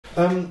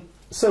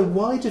So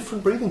why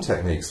different breathing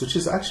techniques, which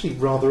is actually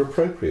rather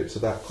appropriate to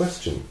that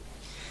question.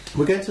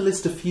 We're going to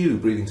list a few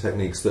breathing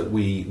techniques that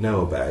we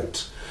know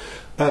about.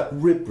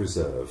 Rib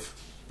reserve.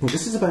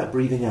 This is about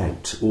breathing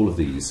out, all of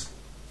these.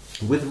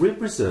 With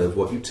rib reserve,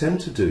 what you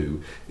tend to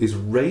do is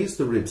raise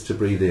the ribs to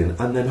breathe in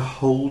and then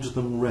hold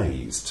them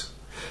raised.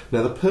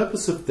 Now, the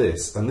purpose of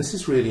this, and this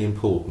is really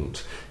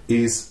important,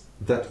 is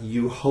that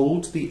you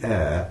hold the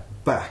air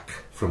back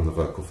from the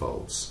vocal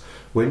folds.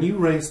 When you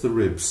raise the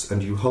ribs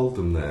and you hold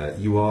them there,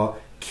 you are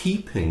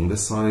keeping the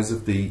size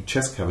of the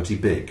chest cavity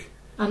big.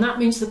 And that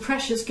means the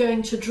pressure's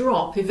going to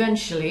drop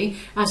eventually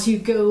as you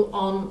go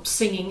on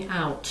singing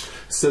out.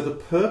 So the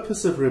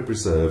purpose of rib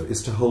reserve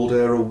is to hold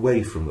air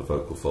away from the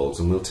vocal folds,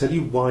 and we'll tell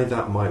you why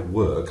that might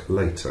work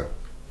later.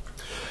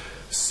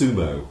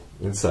 Sumo.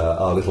 It's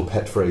our little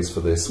pet phrase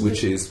for this,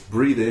 which is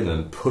breathe in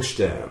and push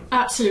down.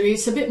 Absolutely.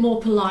 It's a bit more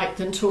polite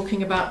than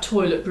talking about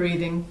toilet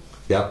breathing.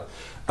 Yeah.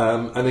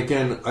 And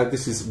again,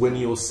 this is when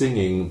you're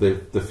singing,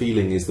 the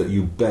feeling is that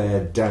you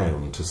bear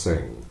down to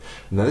sing.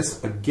 Now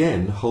this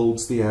again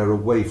holds the air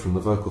away from the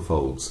vocal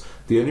folds.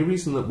 The only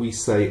reason that we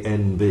say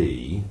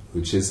NB,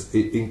 which is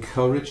it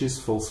encourages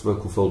false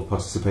vocal fold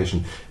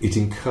participation, it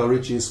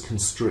encourages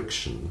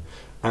constriction,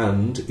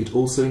 and it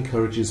also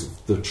encourages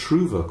the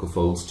true vocal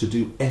folds to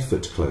do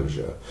effort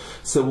closure.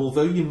 So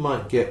although you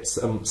might get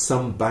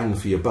some bang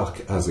for your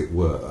buck, as it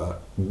were,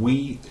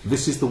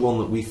 this is the one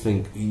that we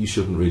think you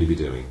shouldn't really be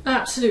doing.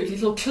 Absolutely.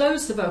 It'll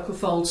close the vocal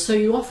folds, so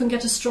you often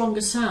get a stronger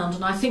sound,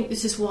 and I think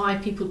this is why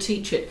people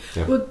teach it.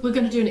 Yeah. We're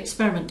going to do an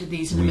experiment with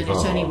these in a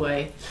minute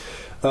anyway.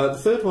 The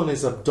third one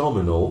is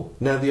abdominal.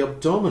 Now the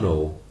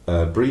abdominal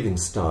breathing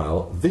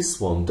style, this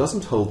one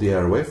doesn't hold the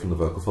air away from the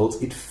vocal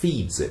folds, it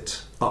feeds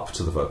it up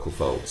to the vocal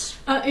folds.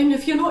 And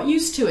if you're not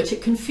used to it,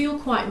 it can feel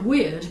quite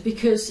weird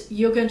because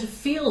you're going to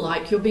feel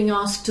like you're being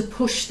asked to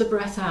push the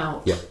breath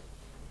out. Yeah.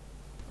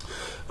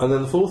 And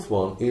then the fourth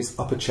one is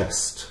upper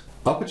chest.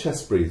 Upper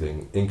chest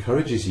breathing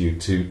encourages you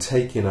to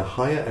take in a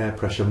higher air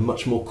pressure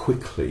much more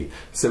quickly,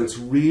 so it's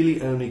really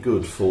only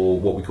good for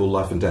what we call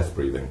life and death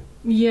breathing.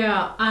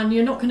 Yeah, and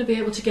you're not going to be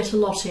able to get a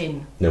lot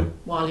in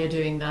while you're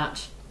doing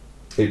that.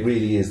 It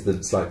really is,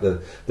 it's like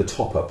the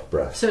top-up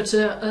breath. So it's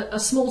a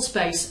small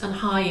space and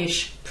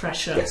high-ish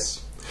pressure.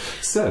 Yes.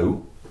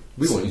 So,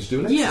 we want you to do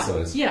an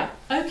exercise. Yeah,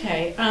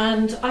 okay.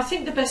 And I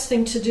think the best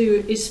thing to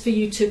do is for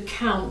you to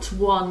count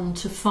 1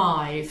 to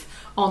 5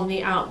 on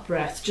the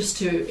out-breath, just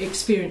to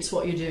experience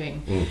what you're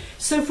doing.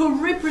 So for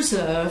rib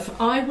reserve,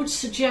 I would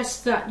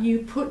suggest that you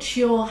put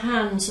your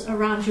hands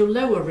around your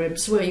lower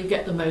ribs where you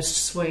get the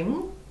most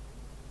swing.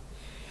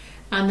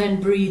 And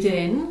then breathe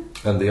in.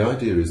 And the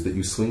idea is that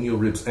you swing your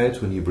ribs out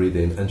when you breathe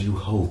in and you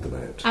hold them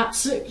out.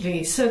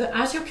 Absolutely. So that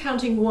as you're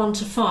counting 1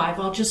 to 5,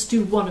 I'll just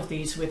do one of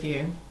these with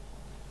you.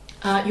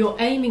 You're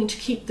aiming to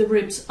keep the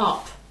ribs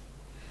up.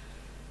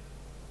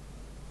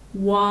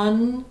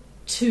 1,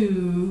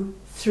 2,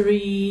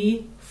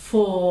 3,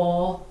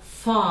 4,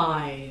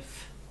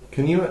 5.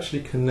 Can you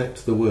actually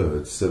connect the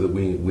words so that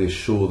we're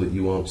sure that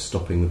you aren't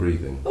stopping the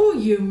breathing? Oh,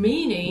 you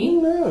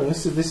meanie. No,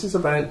 this is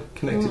about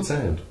connected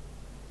sound.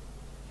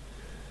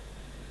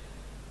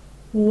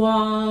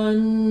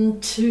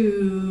 1,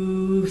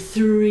 2,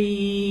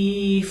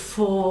 3,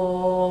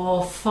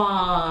 4,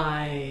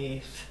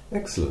 5.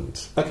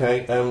 Excellent.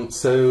 Okay,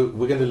 so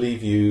we're going to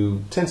leave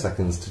you 10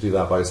 seconds to do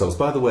that by yourselves.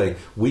 By the way,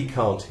 we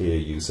can't hear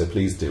you, so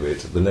please do it.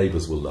 The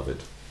neighbours will love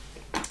it.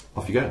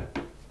 Off you go.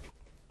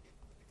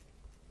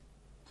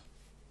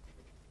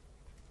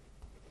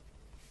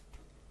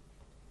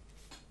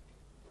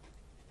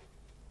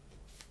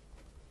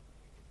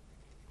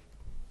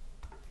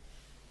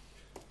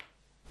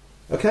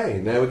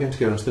 Okay, now we're going to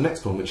go on to the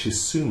next one, which is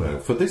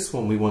sumo. For this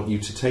one, we want you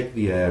to take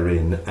the air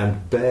in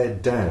and bear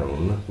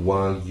down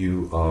while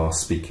you are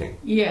speaking.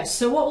 Yes,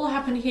 so what will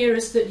happen here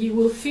is that you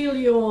will feel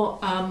your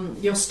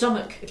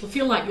stomach, it'll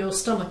feel like your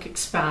stomach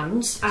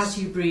expands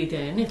as you breathe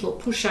in, it'll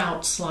push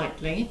out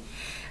slightly,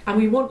 and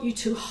we want you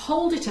to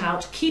hold it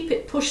out, keep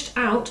it pushed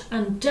out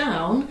and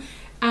down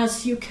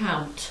as you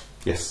count.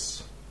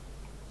 Yes.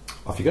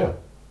 Off you go.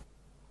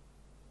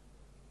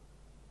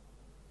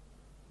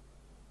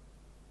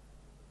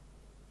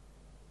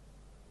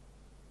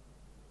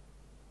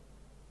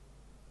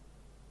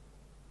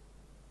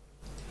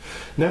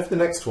 Now for the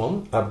next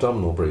one,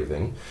 abdominal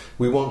breathing,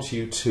 we want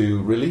you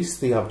to release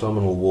the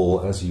abdominal wall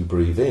as you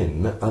breathe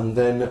in and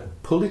then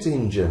pull it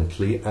in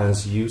gently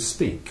as you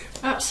speak.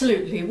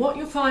 Absolutely. What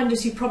you'll find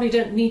is you probably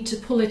don't need to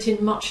pull it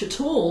in much at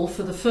all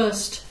for the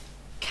first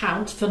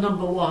count, for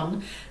number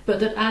 1, but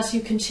that as you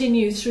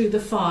continue through the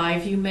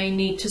 5, you may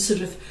need to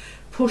sort of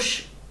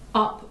push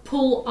up,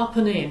 pull up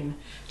and in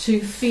to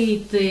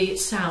feed the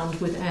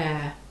sound with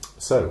air.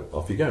 So,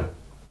 off you go.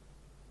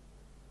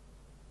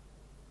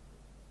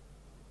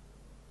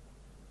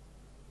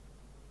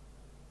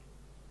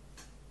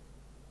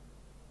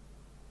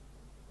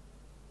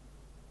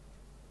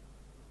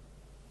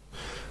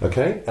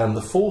 Okay, and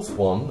the fourth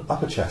one,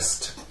 upper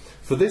chest.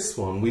 For this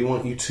one, we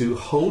want you to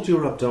hold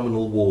your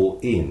abdominal wall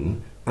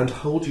in, and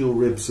hold your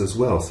ribs as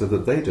well so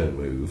that they don't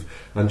move,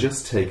 and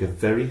just take a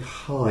very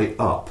high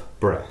up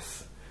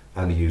breath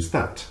and use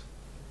that.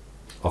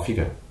 Off you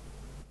go.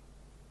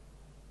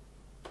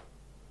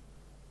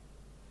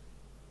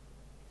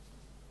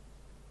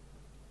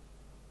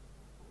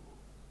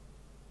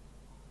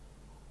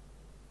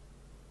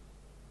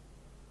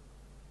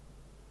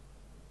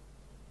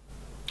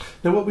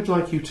 Now what we'd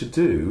like you to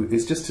do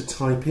is just to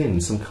type in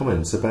some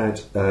comments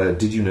about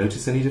did you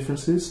notice any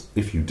differences?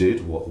 If you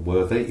did, what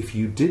were they? If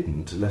you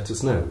didn't, let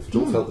us know. If it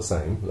all felt the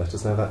same, let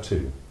us know that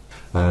too.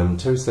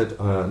 Terry said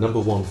number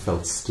 1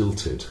 felt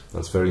stilted.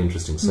 That's very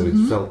interesting. So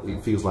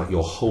it feels like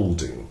you're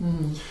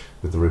holding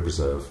with the rib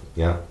reserve.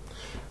 Yeah.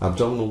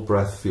 Abdominal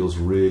breath feels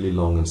really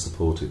long and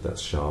supported.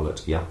 That's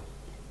Charlotte. Yeah.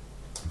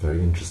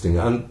 Very interesting.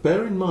 And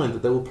bear in mind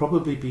that there will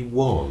probably be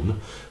one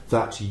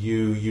that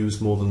you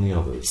use more than the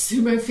others.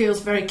 Sumo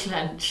feels very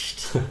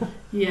clenched.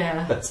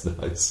 Yeah. That's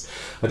nice.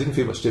 I didn't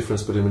feel much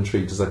difference, but I'm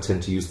intrigued as I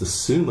tend to use the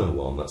sumo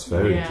one. That's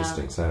very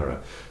interesting, Sarah.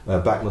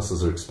 Back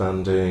muscles are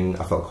expanding.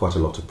 I felt quite a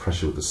lot of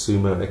pressure with the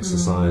sumo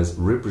exercise.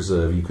 Rib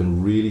reserve, you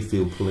can really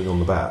feel pulling on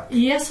the back.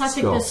 Yes, I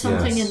think there's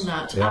something in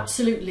that. Yeah.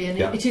 Absolutely. And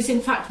it is,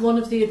 in fact, one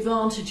of the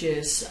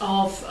advantages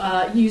of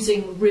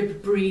using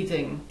rib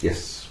breathing.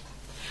 Yes.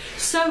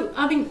 So,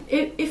 I mean,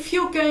 if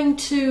you're going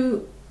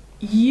to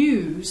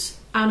use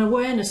an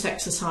awareness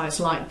exercise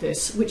like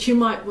this, which you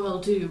might well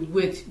do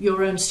with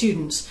your own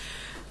students,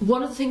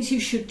 one of the things you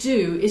should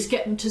do is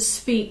get them to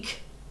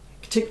speak,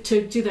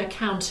 to do their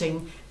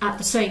counting at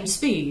the same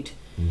speed.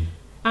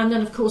 And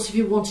then, of course, if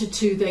you wanted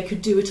to, they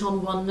could do it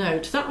on one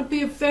note. That would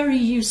be a very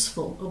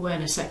useful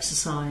awareness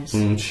exercise.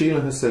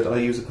 Sheila has said, I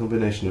use a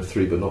combination of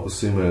 3, but not the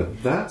sumo.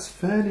 That's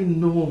fairly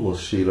normal,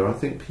 Sheila. I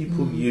think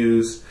people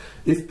use...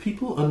 If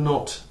people are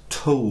not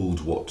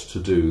told what to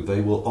do,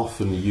 they will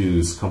often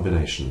use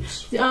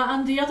combinations.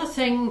 And the other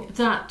thing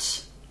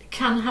that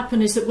can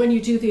happen is that when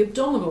you do the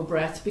abdominal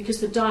breath,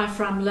 because the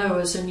diaphragm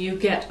lowers and you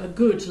get a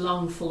good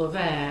lungful of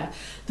air,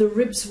 the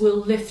ribs will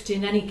lift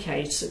in any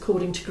case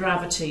according to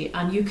gravity,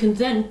 and you can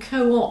then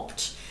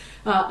co-opt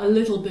a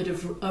little bit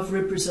of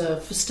rib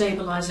reserve for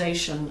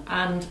stabilisation.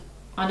 And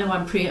I know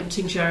I'm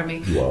preempting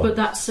Jeremy, but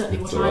that's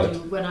certainly what I do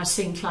when I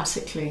sing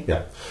classically.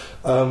 Yeah.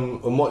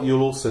 And what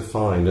you'll also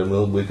find, and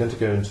we're going to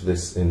go into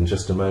this in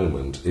just a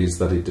moment, is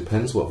that it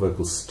depends what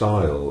vocal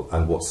style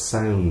and what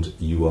sound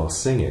you are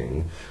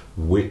singing,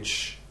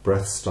 which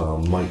breath style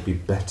might be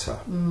better.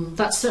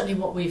 That's certainly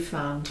what we've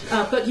found.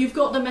 But you've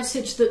got the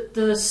message that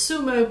the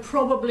sumo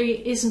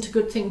probably isn't a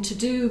good thing to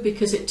do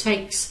because it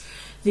takes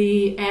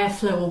the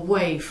airflow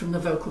away from the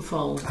vocal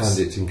folds. And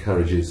it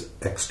encourages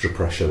extra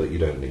pressure that you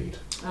don't need.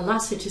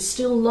 Alas, it is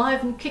still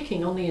live and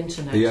kicking on the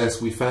internet.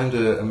 Yes, we found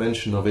a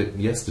mention of it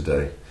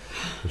yesterday,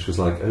 which was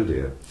like, oh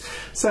dear.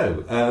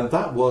 So,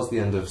 that was the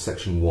end of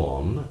section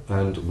 1,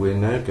 and we're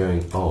now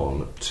going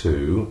on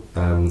to...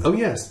 oh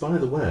yes, by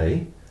the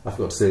way, I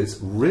forgot to say this,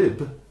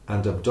 rib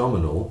and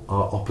abdominal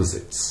are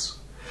opposites.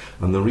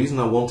 And the reason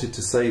I wanted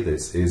to say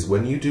this is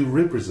when you do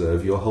rib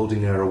reserve, you're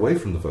holding air away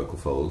from the vocal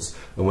folds,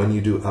 and when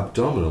you do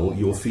abdominal,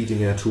 you're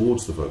feeding air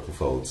towards the vocal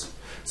folds.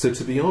 So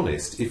to be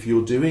honest, if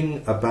you're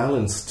doing a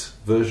balanced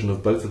version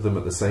of both of them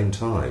at the same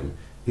time,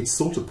 it's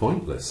sort of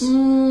pointless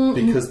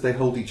because they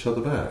hold each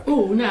other back.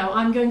 Oh, no,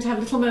 I'm going to have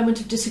a little moment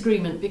of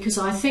disagreement because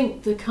I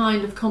think the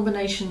kind of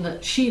combination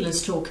that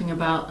Sheila's talking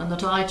about and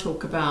that I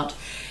talk about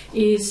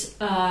is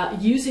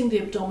using the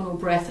abdominal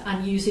breath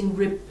and using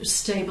rib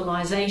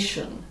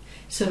stabilisation,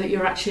 so that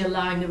you're actually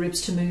allowing the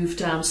ribs to move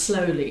down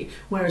slowly.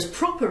 Whereas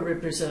proper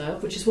rib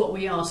reserve, which is what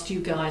we asked you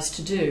guys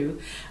to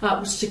do,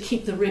 was to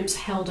keep the ribs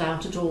held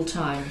out at all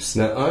times.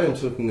 Now,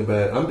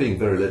 I'm being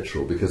very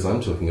literal because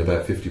I'm talking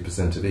about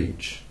 50% of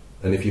each.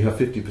 And if you have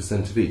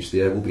 50% of each,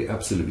 the air will be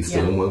absolutely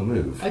still and won't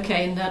move.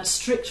 Okay, in that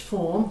strict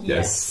form, yes.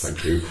 Yes,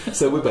 thank you.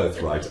 So we're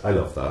both right. I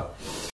love that.